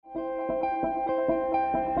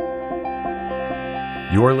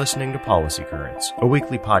You're listening to Policy Currents, a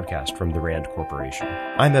weekly podcast from the RAND Corporation.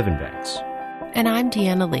 I'm Evan Banks. And I'm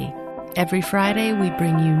Deanna Lee. Every Friday, we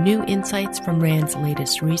bring you new insights from RAND's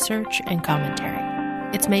latest research and commentary.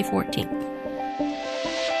 It's May 14th.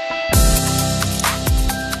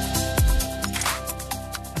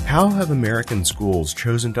 How have American schools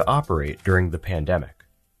chosen to operate during the pandemic?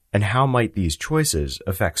 And how might these choices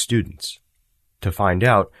affect students? To find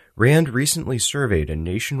out, RAND recently surveyed a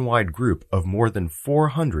nationwide group of more than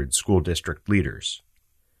 400 school district leaders.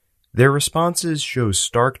 Their responses show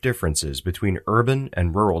stark differences between urban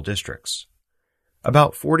and rural districts.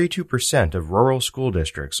 About 42% of rural school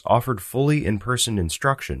districts offered fully in-person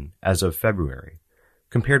instruction as of February,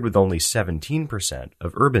 compared with only 17%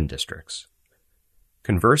 of urban districts.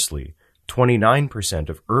 Conversely, 29%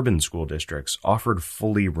 of urban school districts offered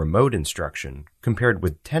fully remote instruction, compared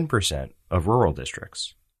with 10% of rural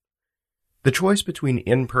districts. The choice between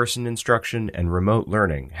in-person instruction and remote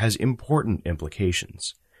learning has important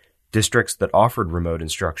implications. Districts that offered remote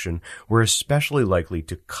instruction were especially likely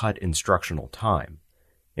to cut instructional time.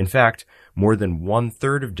 In fact, more than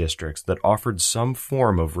one-third of districts that offered some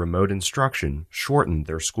form of remote instruction shortened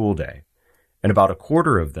their school day, and about a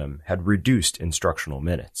quarter of them had reduced instructional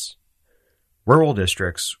minutes. Rural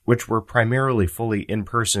districts, which were primarily fully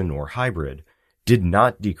in-person or hybrid, did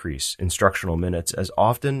not decrease instructional minutes as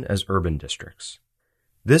often as urban districts.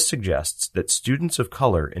 This suggests that students of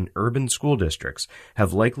color in urban school districts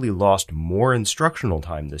have likely lost more instructional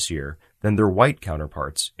time this year than their white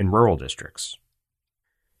counterparts in rural districts.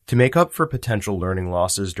 To make up for potential learning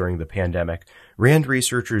losses during the pandemic, RAND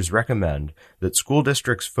researchers recommend that school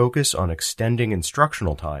districts focus on extending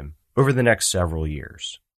instructional time over the next several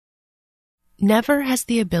years. Never has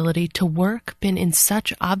the ability to work been in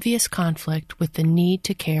such obvious conflict with the need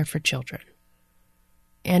to care for children.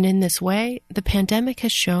 And in this way, the pandemic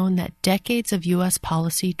has shown that decades of U.S.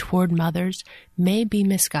 policy toward mothers may be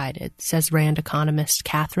misguided, says RAND economist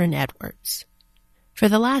Catherine Edwards. For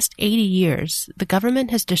the last 80 years, the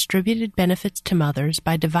government has distributed benefits to mothers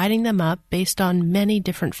by dividing them up based on many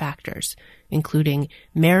different factors, including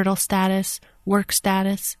marital status, work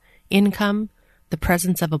status, income, the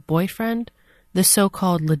presence of a boyfriend, the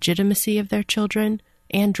so-called legitimacy of their children,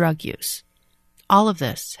 and drug use. All of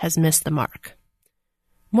this has missed the mark.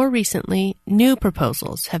 More recently, new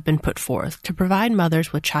proposals have been put forth to provide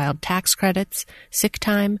mothers with child tax credits, sick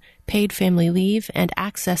time, paid family leave, and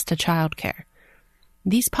access to childcare.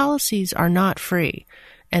 These policies are not free,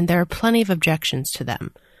 and there are plenty of objections to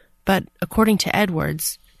them. But according to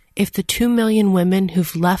Edwards, if the 2 million women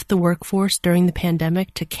who've left the workforce during the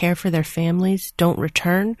pandemic to care for their families don't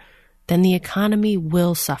return, then the economy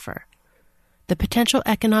will suffer. The potential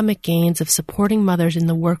economic gains of supporting mothers in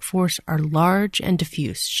the workforce are large and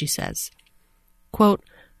diffuse, she says. Quote,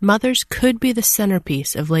 mothers could be the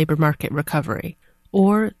centerpiece of labor market recovery,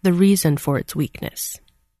 or the reason for its weakness.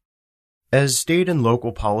 As state and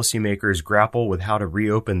local policymakers grapple with how to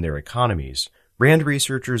reopen their economies, RAND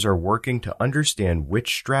researchers are working to understand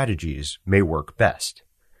which strategies may work best.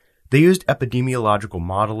 They used epidemiological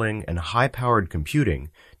modeling and high-powered computing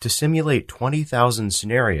to simulate 20,000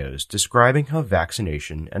 scenarios describing how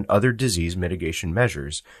vaccination and other disease mitigation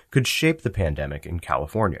measures could shape the pandemic in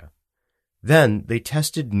California. Then, they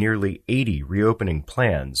tested nearly 80 reopening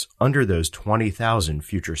plans under those 20,000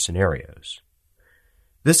 future scenarios.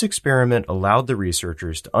 This experiment allowed the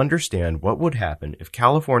researchers to understand what would happen if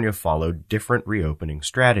California followed different reopening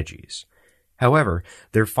strategies. However,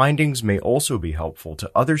 their findings may also be helpful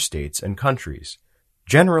to other states and countries.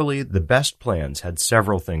 Generally, the best plans had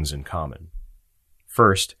several things in common.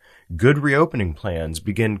 First, good reopening plans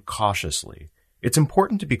begin cautiously. It's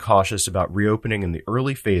important to be cautious about reopening in the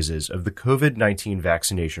early phases of the COVID-19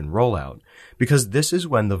 vaccination rollout because this is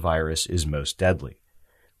when the virus is most deadly.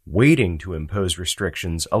 Waiting to impose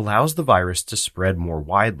restrictions allows the virus to spread more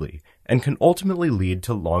widely and can ultimately lead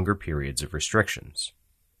to longer periods of restrictions.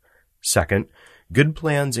 Second, good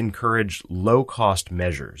plans encourage low-cost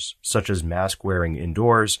measures, such as mask wearing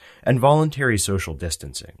indoors and voluntary social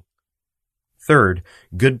distancing. Third,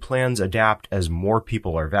 good plans adapt as more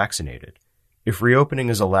people are vaccinated. If reopening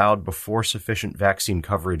is allowed before sufficient vaccine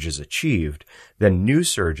coverage is achieved, then new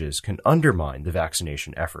surges can undermine the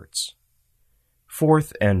vaccination efforts.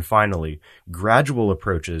 Fourth, and finally, gradual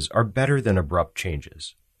approaches are better than abrupt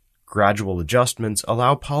changes. Gradual adjustments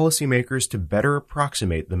allow policymakers to better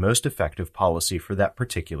approximate the most effective policy for that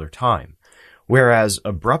particular time, whereas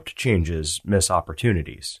abrupt changes miss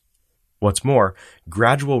opportunities. What's more,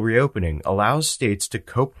 gradual reopening allows states to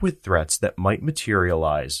cope with threats that might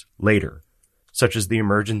materialize later, such as the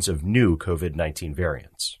emergence of new COVID-19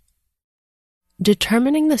 variants.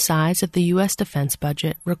 Determining the size of the U.S. defense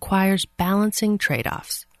budget requires balancing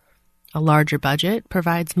trade-offs. A larger budget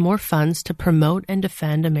provides more funds to promote and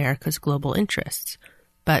defend America's global interests,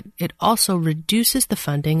 but it also reduces the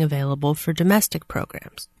funding available for domestic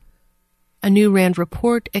programs. A new RAND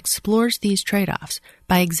report explores these trade-offs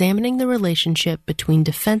by examining the relationship between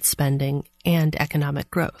defense spending and economic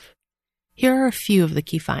growth. Here are a few of the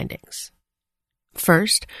key findings.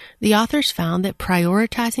 First, the authors found that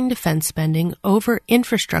prioritizing defense spending over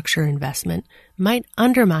infrastructure investment might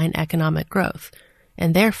undermine economic growth,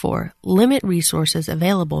 and therefore limit resources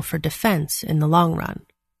available for defense in the long run.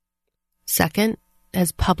 Second,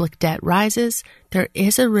 as public debt rises, there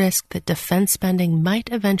is a risk that defense spending might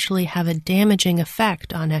eventually have a damaging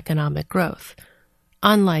effect on economic growth,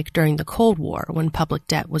 unlike during the Cold War when public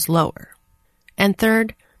debt was lower. And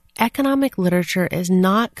third, economic literature is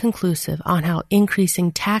not conclusive on how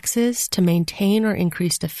increasing taxes to maintain or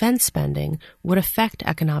increase defense spending would affect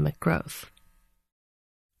economic growth.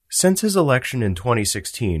 Since his election in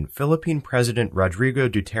 2016, Philippine President Rodrigo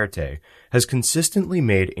Duterte has consistently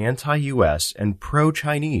made anti-U.S. and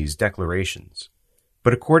pro-Chinese declarations.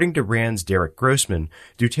 But according to RAND's Derek Grossman,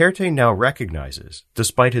 Duterte now recognizes,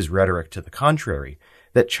 despite his rhetoric to the contrary,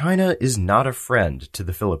 that China is not a friend to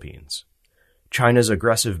the Philippines. China's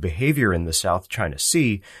aggressive behavior in the South China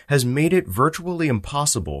Sea has made it virtually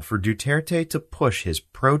impossible for Duterte to push his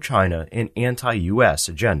pro-China and anti-U.S.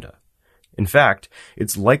 agenda. In fact,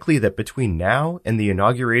 it's likely that between now and the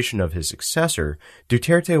inauguration of his successor,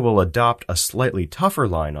 Duterte will adopt a slightly tougher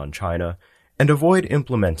line on China and avoid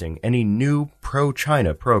implementing any new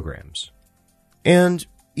pro-China programs. And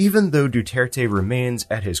even though Duterte remains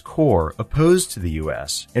at his core opposed to the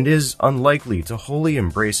U.S. and is unlikely to wholly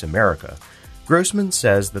embrace America, Grossman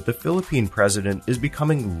says that the Philippine president is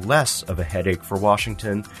becoming less of a headache for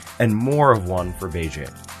Washington and more of one for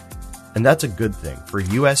Beijing. And that's a good thing for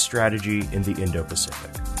U.S. strategy in the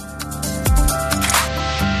Indo-Pacific.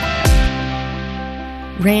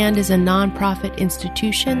 RAND is a nonprofit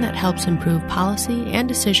institution that helps improve policy and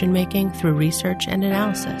decision-making through research and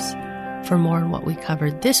analysis. For more on what we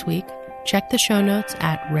covered this week, check the show notes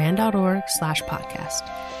at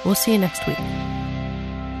rand.org/podcast. We'll see you next week.